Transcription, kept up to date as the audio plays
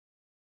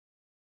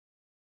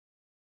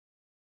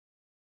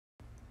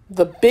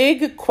The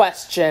big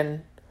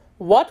question: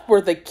 what were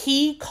the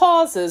key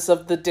causes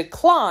of the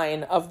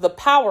decline of the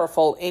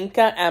powerful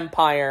Inca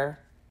Empire?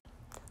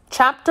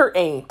 Chapter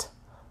 8: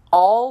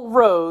 All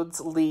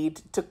Roads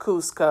Lead to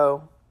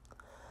Cuzco.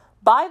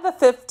 By the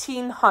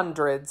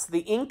 1500s, the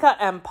Inca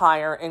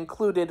Empire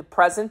included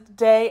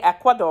present-day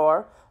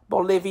Ecuador,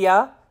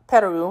 Bolivia,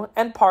 Peru,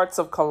 and parts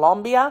of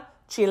Colombia,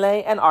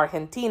 Chile, and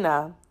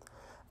Argentina.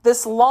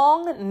 This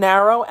long,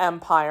 narrow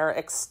empire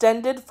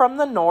extended from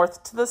the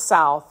north to the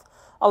south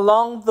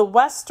along the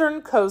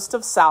western coast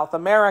of South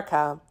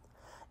America.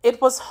 It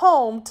was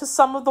home to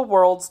some of the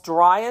world's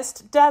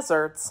driest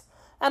deserts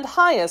and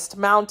highest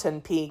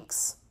mountain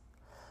peaks.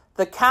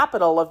 The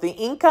capital of the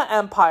Inca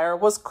Empire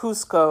was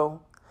Cuzco.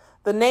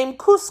 The name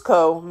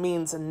Cuzco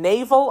means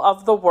navel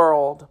of the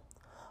world.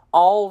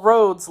 All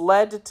roads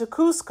led to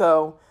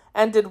Cuzco,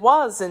 and it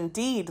was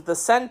indeed the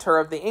center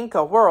of the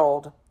Inca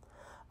world.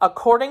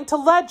 According to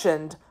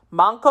legend,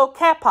 Manco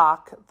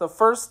Capac, the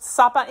first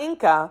Sapa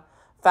Inca,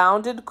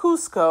 founded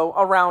Cuzco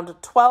around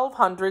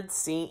 1200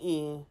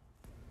 CE.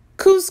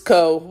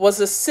 Cuzco was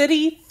a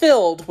city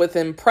filled with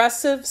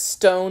impressive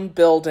stone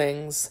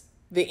buildings.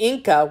 The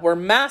Inca were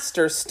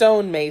master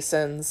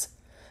stonemasons.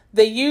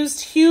 They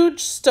used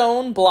huge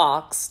stone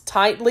blocks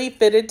tightly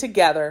fitted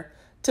together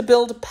to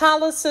build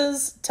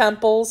palaces,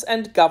 temples,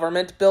 and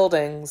government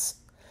buildings.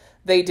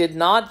 They did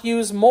not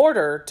use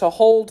mortar to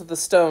hold the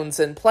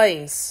stones in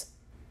place.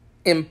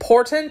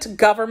 Important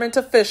government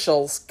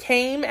officials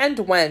came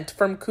and went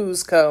from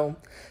Cuzco,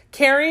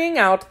 carrying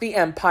out the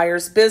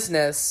empire's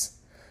business.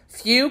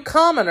 Few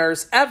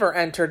commoners ever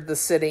entered the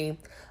city,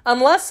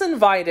 unless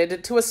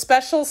invited to a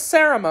special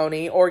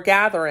ceremony or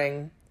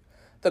gathering.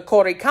 The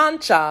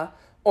Coricancha,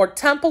 or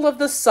Temple of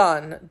the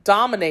Sun,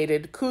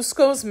 dominated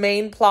Cuzco's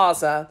main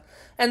plaza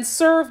and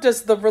served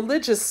as the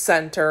religious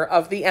center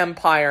of the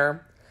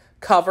empire.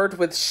 Covered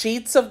with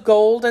sheets of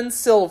gold and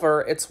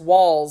silver, its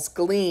walls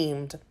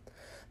gleamed.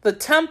 The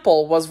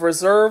temple was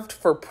reserved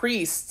for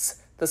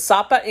priests, the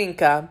Sapa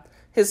Inca,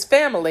 his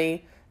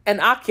family, and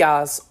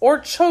Akyas, or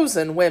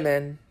chosen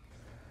women.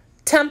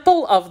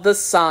 Temple of the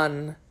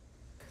Sun.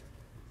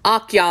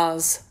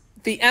 Akyas,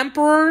 the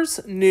emperor's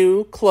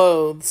new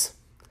clothes.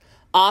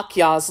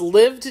 Akyas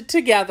lived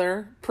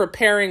together,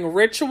 preparing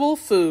ritual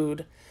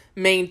food,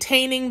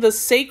 maintaining the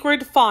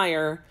sacred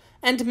fire,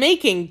 and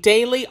making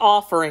daily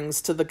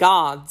offerings to the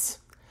gods.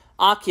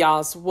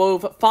 Akyas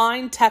wove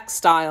fine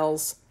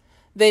textiles.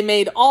 They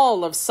made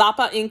all of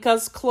Sapa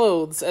Inca's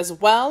clothes as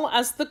well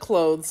as the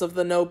clothes of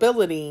the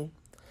nobility.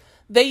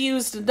 They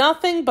used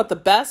nothing but the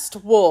best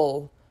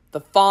wool, the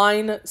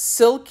fine,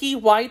 silky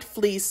white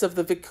fleece of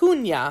the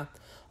vicuña,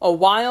 a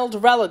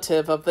wild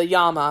relative of the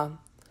llama.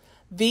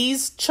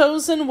 These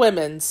chosen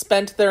women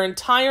spent their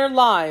entire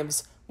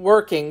lives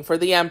working for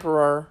the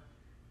emperor.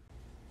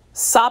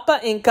 Sapa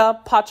Inca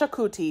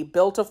Pachacuti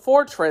built a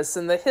fortress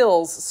in the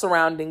hills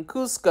surrounding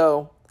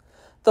Cuzco.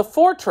 The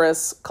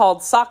fortress, called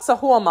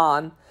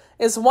Sacsayhuaman,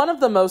 is one of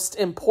the most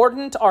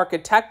important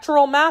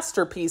architectural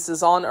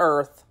masterpieces on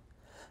Earth.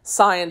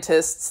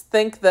 Scientists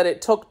think that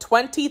it took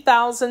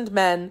 20,000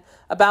 men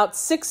about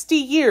 60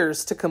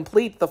 years to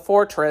complete the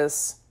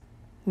fortress.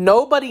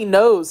 Nobody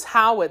knows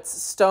how its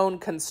stone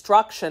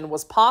construction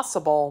was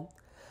possible.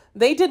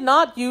 They did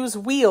not use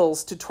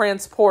wheels to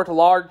transport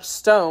large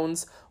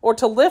stones or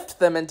to lift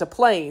them into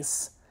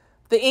place.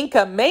 The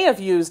Inca may have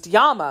used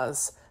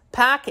llamas,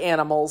 pack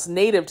animals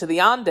native to the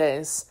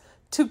Andes,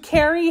 to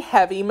carry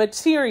heavy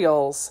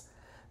materials.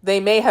 They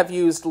may have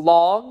used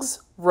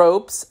logs,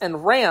 ropes,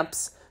 and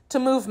ramps to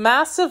move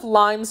massive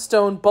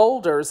limestone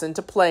boulders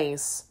into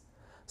place.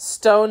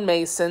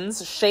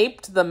 Stonemasons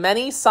shaped the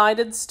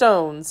many-sided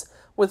stones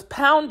with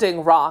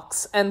pounding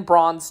rocks and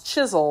bronze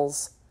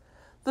chisels.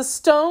 The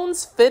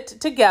stones fit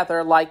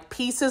together like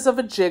pieces of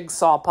a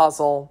jigsaw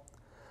puzzle.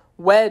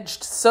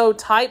 Wedged so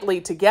tightly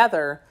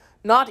together,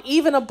 not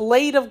even a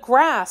blade of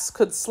grass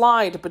could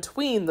slide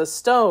between the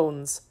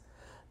stones.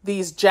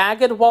 These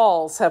jagged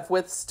walls have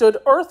withstood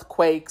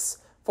earthquakes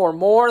for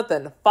more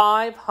than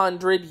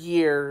 500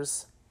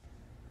 years.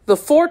 The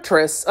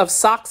Fortress of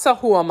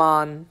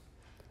Sacsayhuaman.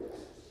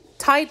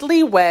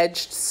 Tightly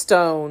wedged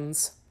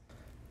stones.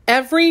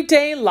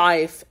 Everyday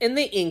life in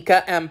the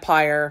Inca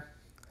Empire.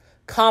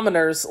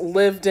 Commoners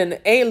lived in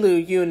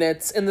elu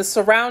units in the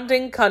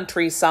surrounding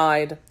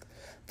countryside.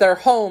 Their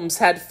homes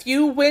had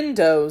few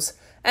windows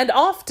and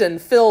often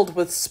filled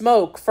with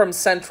smoke from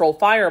central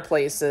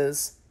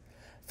fireplaces.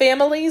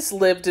 Families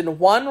lived in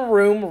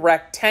one-room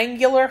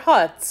rectangular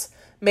huts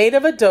made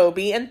of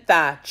adobe and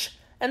thatch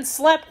and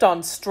slept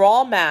on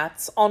straw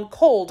mats on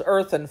cold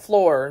earthen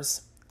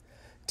floors.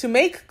 To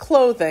make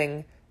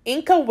clothing,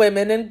 Inca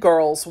women and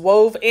girls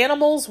wove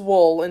animals'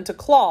 wool into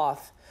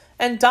cloth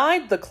and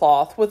dyed the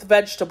cloth with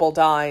vegetable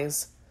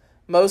dyes.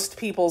 Most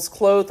people's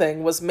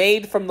clothing was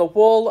made from the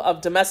wool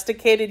of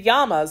domesticated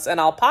llamas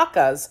and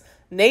alpacas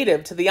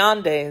native to the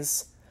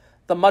Andes.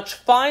 The much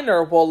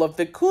finer wool of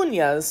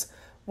vicuñas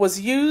was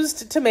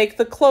used to make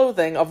the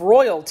clothing of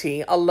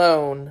royalty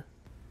alone.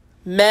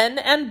 Men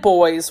and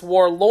boys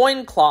wore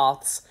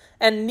loincloths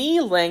and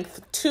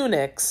knee-length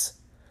tunics.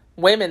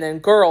 Women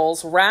and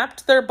girls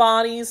wrapped their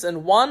bodies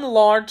in one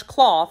large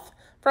cloth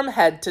from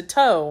head to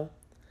toe.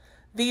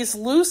 These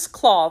loose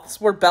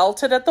cloths were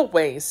belted at the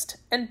waist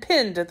and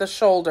pinned at the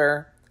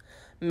shoulder.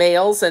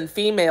 Males and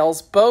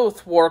females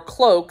both wore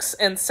cloaks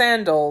and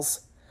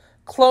sandals.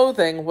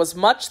 Clothing was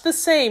much the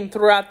same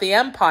throughout the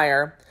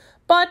empire,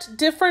 but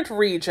different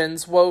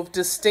regions wove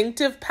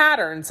distinctive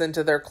patterns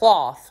into their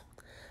cloth.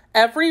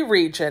 Every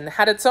region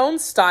had its own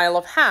style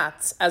of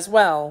hats as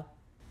well.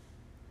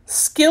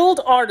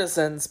 Skilled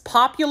artisans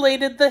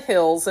populated the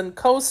hills and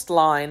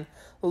coastline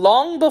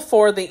long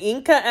before the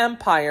Inca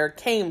Empire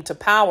came to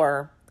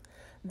power.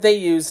 They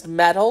used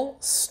metal,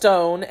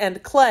 stone,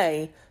 and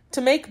clay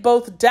to make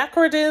both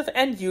decorative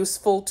and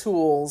useful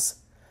tools.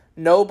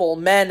 Noble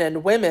men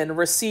and women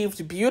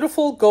received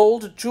beautiful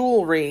gold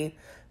jewelry,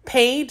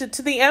 paid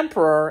to the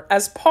emperor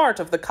as part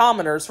of the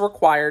commoners'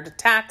 required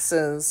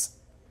taxes.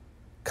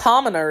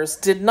 Commoners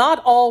did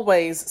not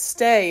always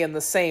stay in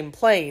the same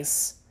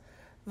place.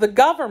 The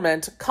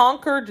government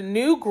conquered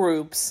new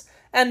groups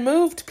and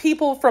moved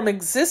people from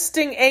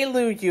existing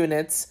Elu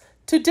units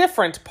to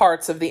different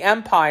parts of the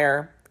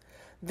empire.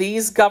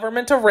 These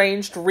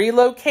government-arranged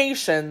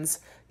relocations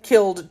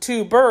killed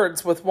two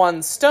birds with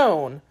one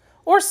stone,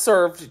 or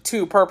served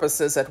two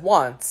purposes at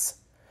once.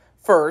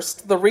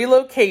 First, the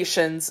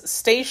relocations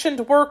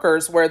stationed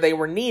workers where they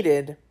were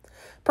needed.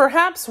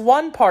 Perhaps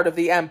one part of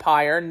the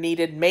empire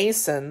needed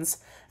masons,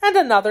 and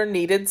another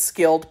needed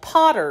skilled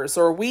potters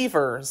or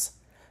weavers.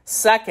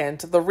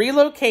 Second, the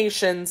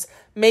relocations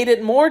made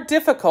it more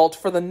difficult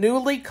for the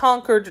newly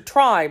conquered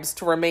tribes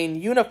to remain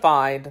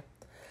unified.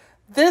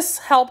 This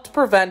helped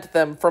prevent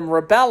them from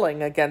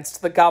rebelling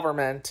against the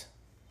government.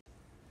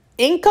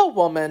 Inca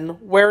woman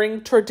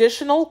wearing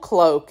traditional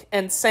cloak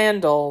and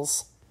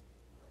sandals.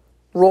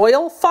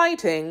 Royal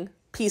fighting,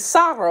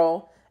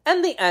 Pizarro,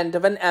 and the end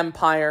of an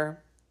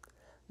empire.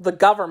 The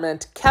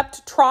government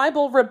kept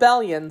tribal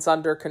rebellions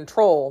under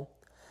control.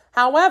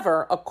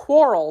 However, a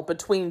quarrel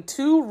between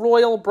two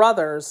royal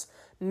brothers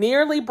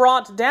nearly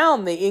brought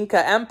down the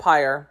Inca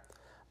Empire.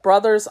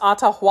 Brothers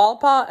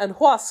Atahualpa and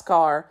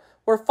Huascar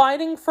were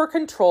fighting for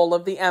control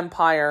of the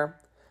empire.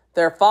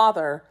 Their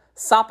father,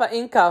 Sapa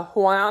Inca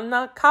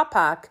Huayna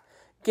Capac,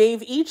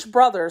 gave each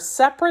brother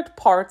separate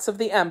parts of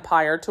the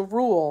empire to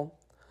rule.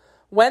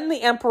 When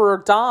the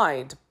emperor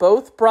died,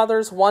 both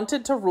brothers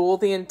wanted to rule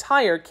the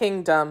entire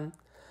kingdom.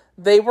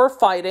 They were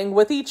fighting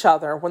with each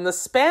other when the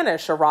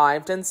Spanish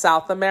arrived in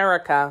South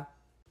America.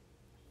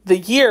 The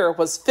year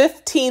was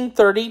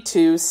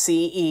 1532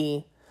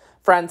 CE.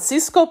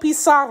 Francisco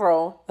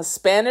Pizarro, a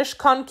Spanish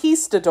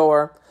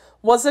conquistador,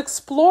 was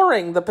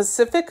exploring the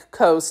Pacific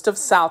coast of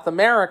South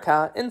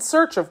America in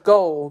search of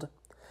gold.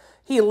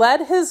 He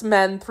led his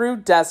men through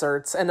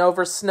deserts and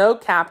over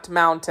snow-capped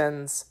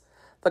mountains.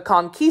 The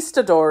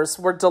conquistadors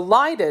were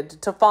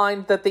delighted to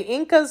find that the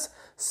Incas'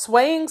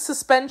 swaying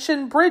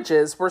suspension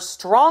bridges were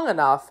strong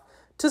enough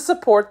to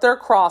support their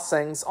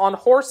crossings on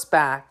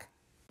horseback.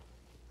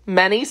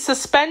 Many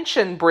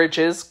suspension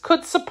bridges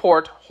could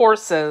support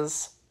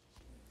horses.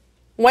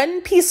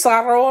 When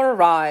Pizarro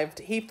arrived,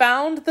 he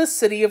found the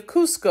city of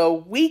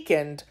Cuzco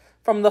weakened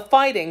from the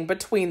fighting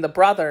between the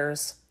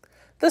brothers.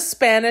 The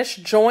Spanish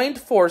joined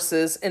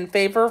forces in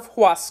favor of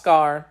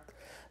Huascar.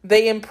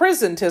 They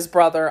imprisoned his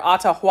brother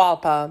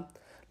Atahualpa.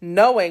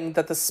 Knowing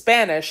that the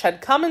Spanish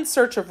had come in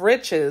search of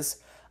riches,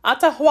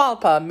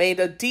 Atahualpa made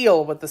a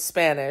deal with the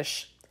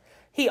Spanish.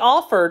 He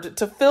offered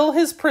to fill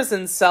his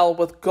prison cell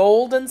with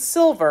gold and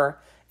silver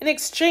in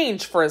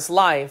exchange for his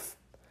life.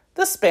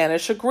 The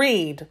Spanish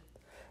agreed.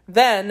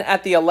 Then,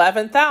 at the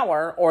 11th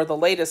hour, or the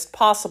latest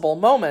possible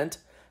moment,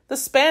 the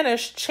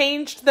Spanish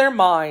changed their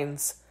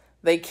minds.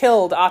 They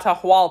killed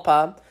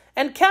Atahualpa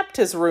and kept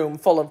his room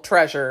full of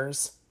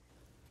treasures.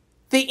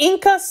 The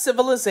Inca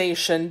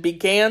civilization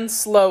began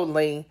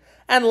slowly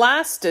and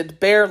lasted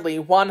barely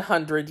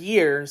 100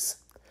 years.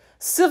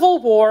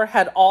 Civil war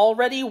had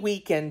already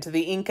weakened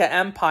the Inca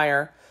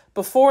Empire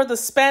before the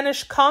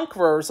Spanish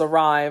conquerors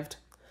arrived.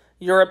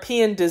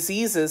 European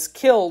diseases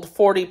killed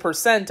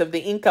 40% of the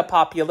Inca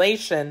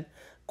population,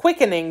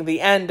 quickening the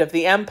end of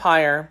the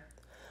empire.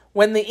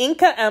 When the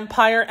Inca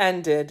Empire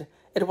ended,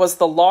 it was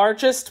the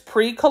largest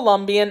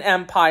pre-Columbian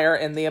empire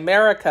in the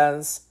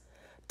Americas.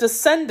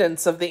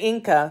 Descendants of the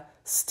Inca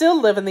still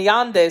live in the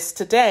Andes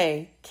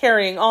today,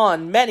 carrying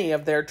on many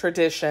of their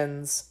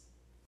traditions.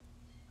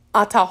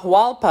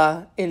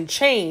 Atahualpa, in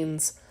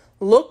chains,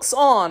 looks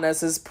on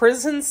as his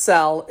prison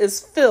cell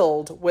is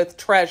filled with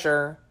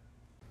treasure.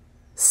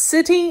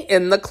 City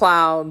in the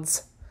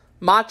Clouds.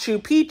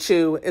 Machu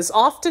Picchu is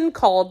often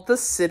called the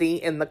City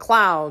in the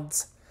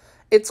Clouds.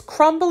 Its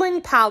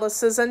crumbling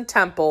palaces and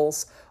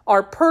temples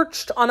are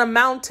perched on a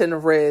mountain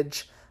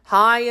ridge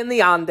high in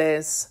the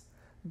Andes.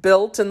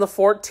 Built in the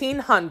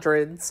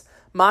 1400s,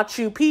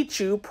 Machu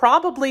Picchu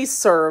probably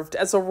served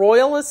as a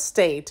royal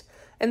estate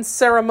and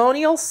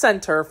ceremonial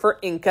center for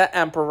Inca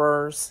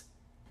emperors.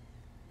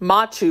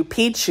 Machu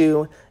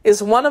Picchu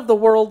is one of the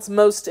world's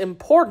most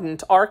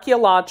important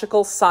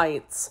archaeological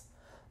sites.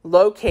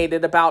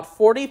 Located about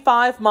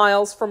 45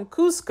 miles from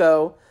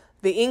Cuzco,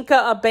 the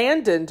Inca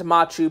abandoned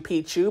Machu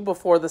Picchu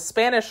before the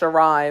Spanish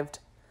arrived.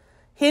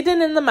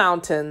 Hidden in the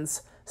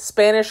mountains,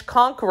 Spanish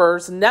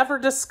conquerors never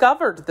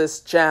discovered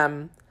this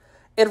gem.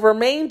 It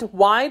remained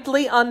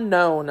widely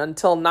unknown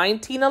until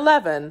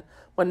 1911,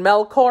 when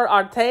Melchor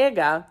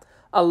Arteaga,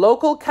 a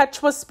local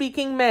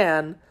Quechua-speaking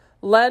man,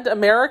 led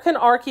American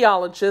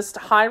archaeologist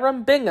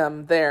Hiram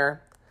Bingham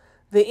there.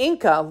 The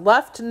Inca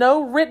left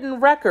no written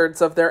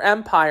records of their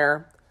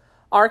empire.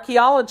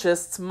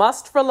 Archaeologists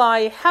must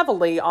rely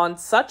heavily on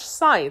such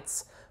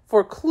sites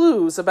for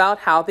clues about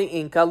how the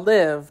Inca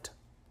lived.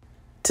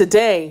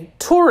 Today,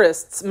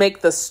 tourists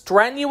make the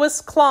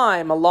strenuous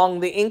climb along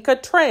the Inca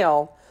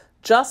Trail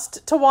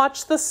just to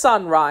watch the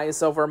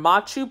sunrise over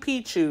Machu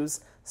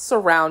Picchu's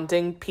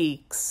surrounding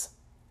peaks.